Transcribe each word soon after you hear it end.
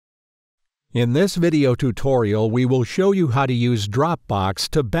In this video tutorial, we will show you how to use Dropbox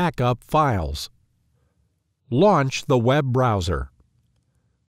to back up files. Launch the web browser.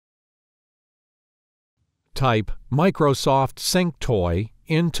 Type Microsoft SyncToy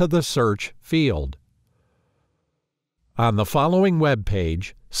into the search field. On the following web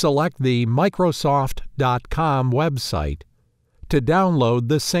page, select the Microsoft.com website to download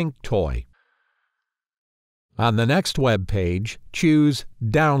the SyncToy. On the next web page, choose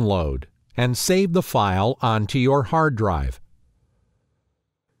Download and save the file onto your hard drive.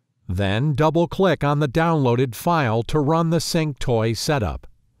 Then double-click on the downloaded file to run the SyncToy setup.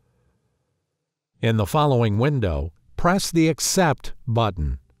 In the following window, press the Accept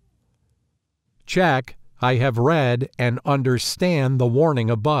button. Check I have read and understand the warning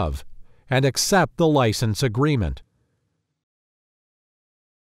above, and accept the license agreement.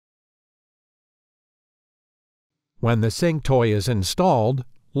 When the SyncToy is installed,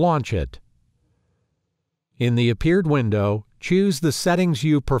 launch it. In the appeared window, choose the settings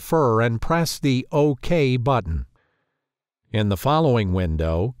you prefer and press the OK button. In the following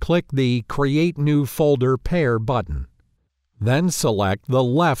window, click the Create New Folder Pair button. Then select the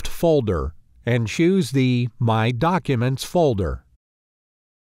left folder and choose the My Documents folder.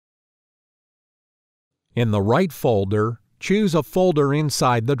 In the right folder, choose a folder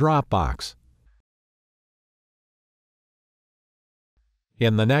inside the Dropbox.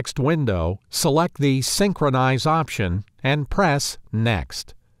 In the next window, select the Synchronize option and press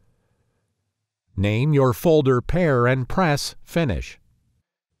Next. Name your folder pair and press Finish.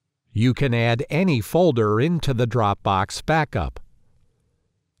 You can add any folder into the Dropbox backup.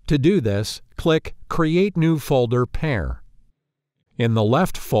 To do this, click Create New Folder Pair. In the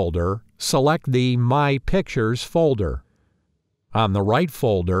left folder, select the My Pictures folder. On the right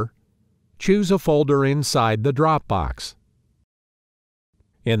folder, choose a folder inside the Dropbox.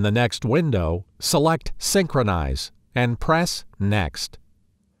 In the next window, select Synchronize and press Next.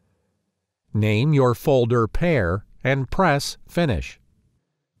 Name your folder pair and press Finish.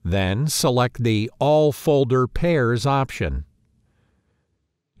 Then select the All Folder Pairs option.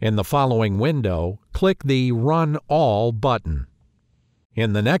 In the following window, click the Run All button.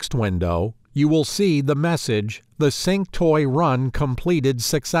 In the next window, you will see the message, "The SyncToy run completed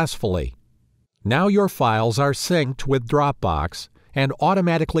successfully." Now your files are synced with Dropbox and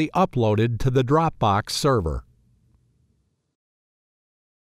automatically uploaded to the Dropbox server.